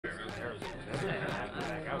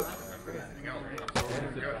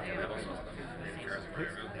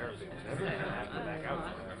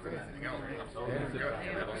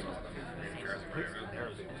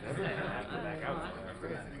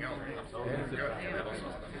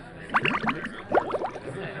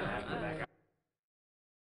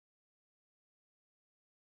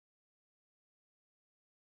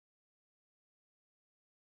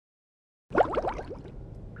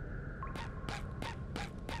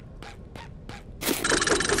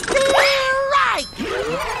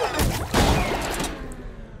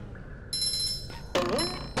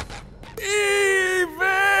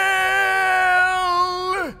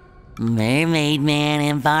Mermaid Man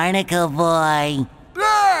and Barnacle Boy.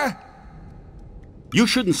 Ah! You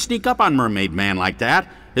shouldn't sneak up on Mermaid Man like that.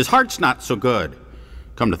 His heart's not so good.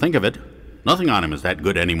 Come to think of it, nothing on him is that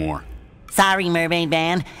good anymore. Sorry, Mermaid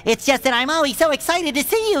Man. It's just that I'm always so excited to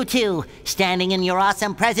see you two. Standing in your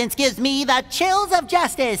awesome presence gives me the chills of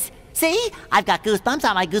justice. See? I've got goosebumps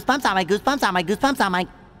on my goosebumps on my goosebumps on my goosebumps on my...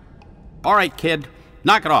 All right, kid.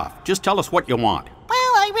 Knock it off. Just tell us what you want.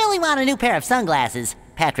 Well, I really want a new pair of sunglasses.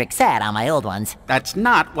 Patrick sat on my old ones. That's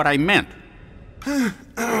not what I meant.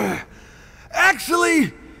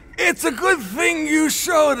 Actually, it's a good thing you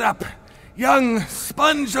showed up, young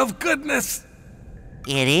sponge of goodness.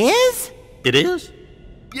 It is? It is?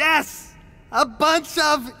 Yes! A bunch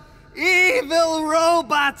of evil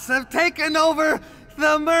robots have taken over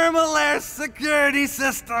the Mermalair security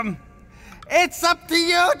system. It's up to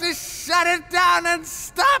you to shut it down and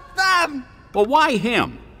stop them! Well, why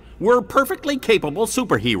him? We're perfectly capable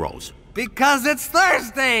superheroes. Because it's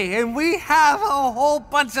Thursday and we have a whole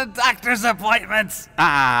bunch of doctor's appointments.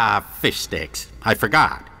 Ah, fish sticks. I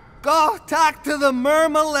forgot. Go talk to the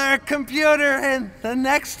Mermalair computer in the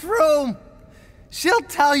next room. She'll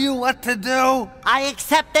tell you what to do. I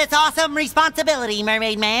accept this awesome responsibility,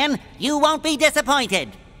 Mermaid Man. You won't be disappointed.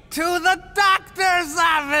 To the doctor's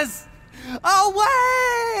office!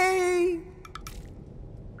 Away!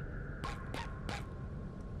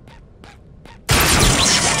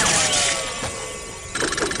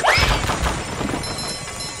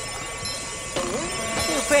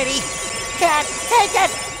 Too pretty. Can't take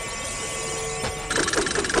it!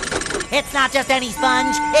 It's not just any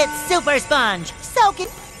sponge, it's Super Sponge. Soak it.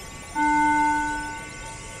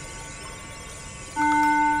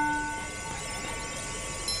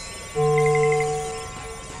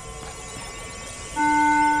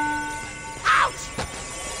 Ouch!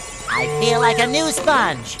 I feel like a new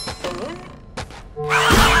sponge.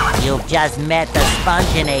 You've just met the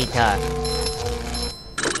Spongeinator.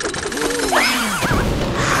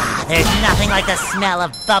 There's nothing like the smell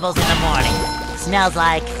of bubbles in the morning. Smells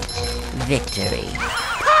like victory.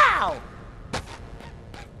 Pow!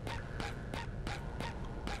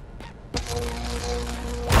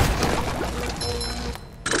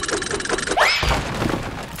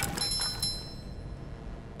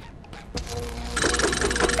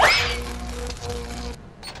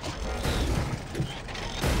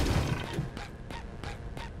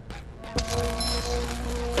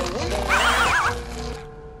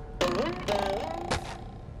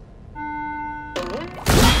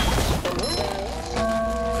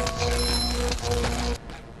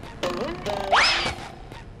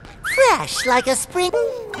 Fresh like a spring.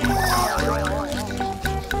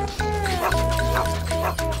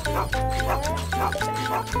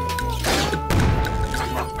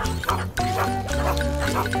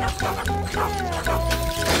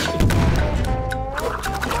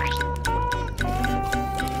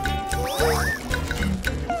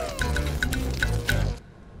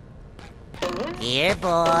 Here,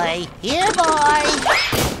 boy. Here, boy.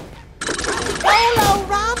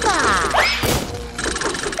 Holorama!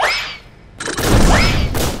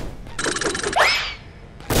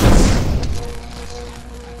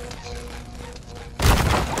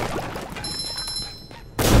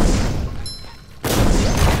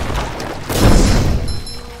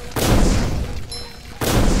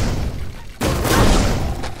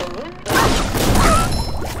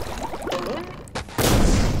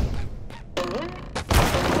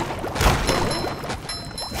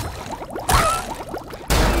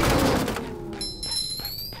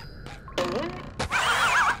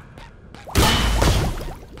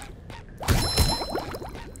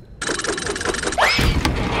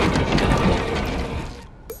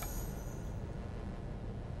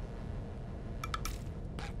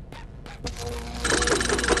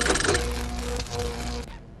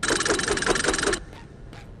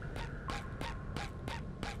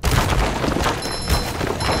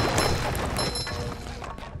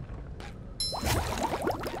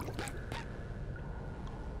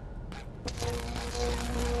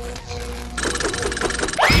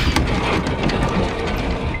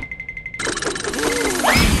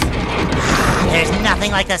 There's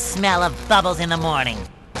nothing like the smell of bubbles in the morning.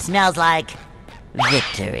 Smells like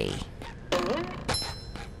victory.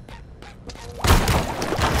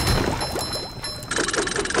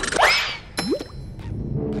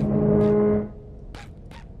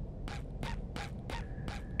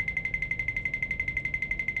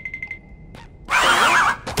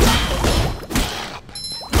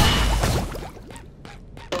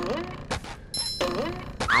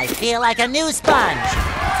 I feel like a new sponge.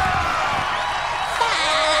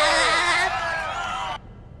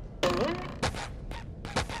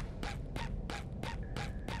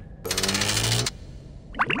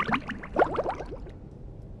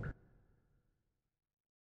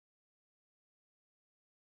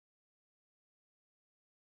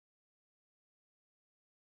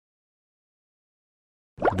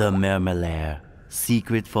 The Mermalair,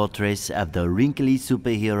 secret fortress of the wrinkly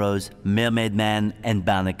superheroes Mermaid Man and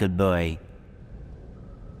Barnacle Boy.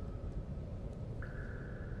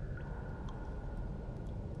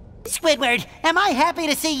 Squidward, am I happy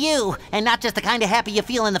to see you? And not just the kind of happy you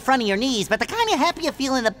feel in the front of your knees, but the kind of happy you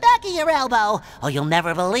feel in the back of your elbow. Oh, you'll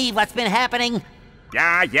never believe what's been happening.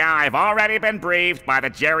 Yeah, I've already been briefed by the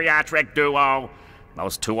geriatric duo.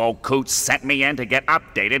 Those two old coots sent me in to get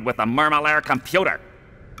updated with the Mermalair computer.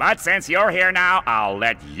 But since you're here now, I'll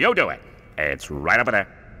let you do it. It's right over there.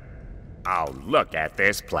 Oh, look at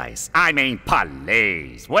this place. I mean,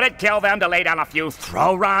 please. Would it kill them to lay down a few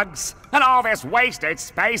throw rugs? And all this wasted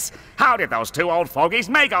space? How did those two old fogies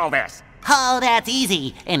make all this? Oh, that's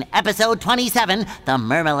easy. In episode 27, the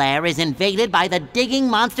Mermalair is invaded by the digging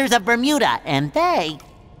monsters of Bermuda, and they...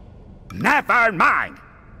 Never mind.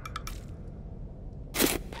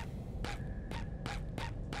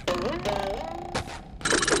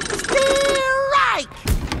 Strike!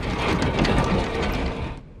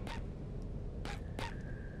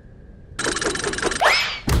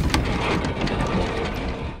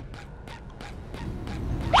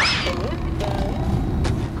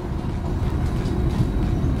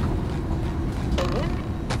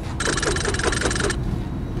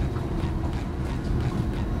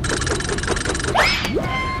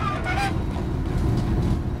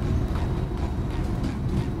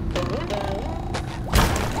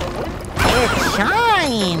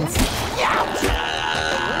 Shines!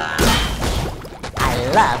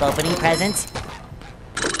 I love opening presents.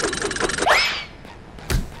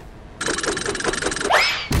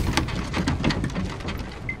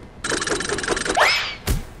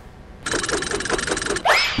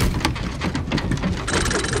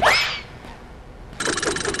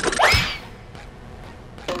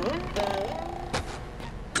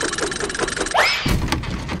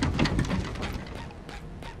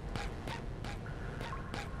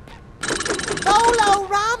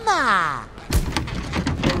 Bolorama!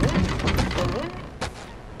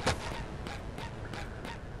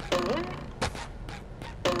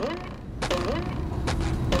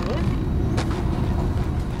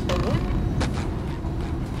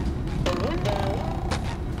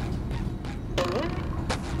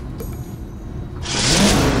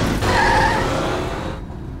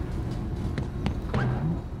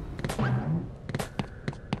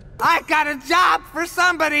 I got a job for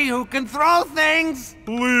somebody who can throw things.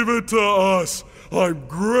 Leave it to us. I'm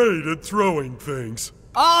great at throwing things.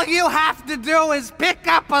 All you have to do is pick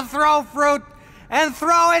up a throw fruit and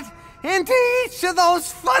throw it into each of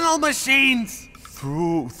those funnel machines.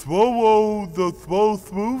 Throw the throw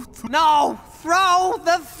fruit.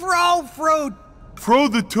 Throw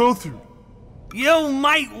the tofu. You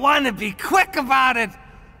might want to be quick about it.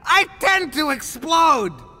 I tend to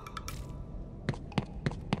explode.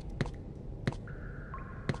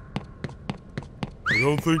 I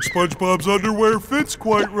don't think SpongeBob's underwear fits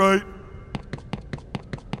quite right.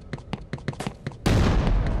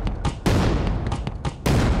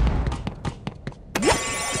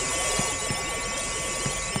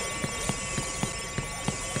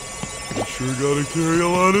 You sure gotta carry a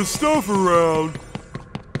lot of stuff around.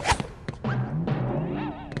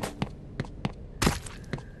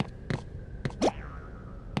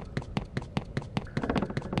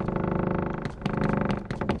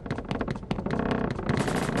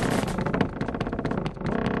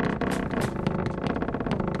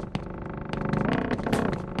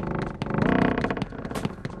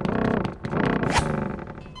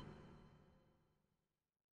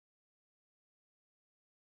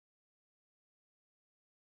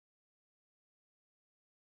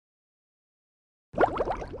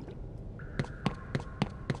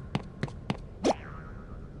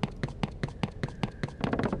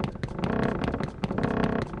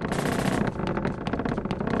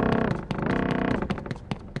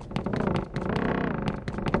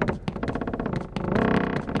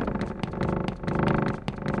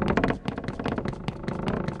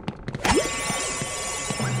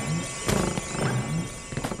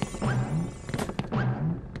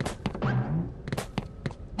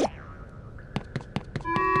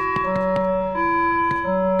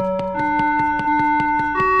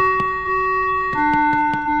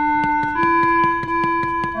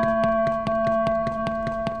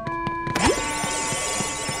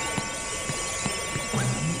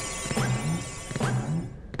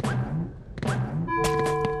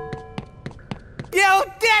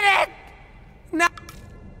 did it!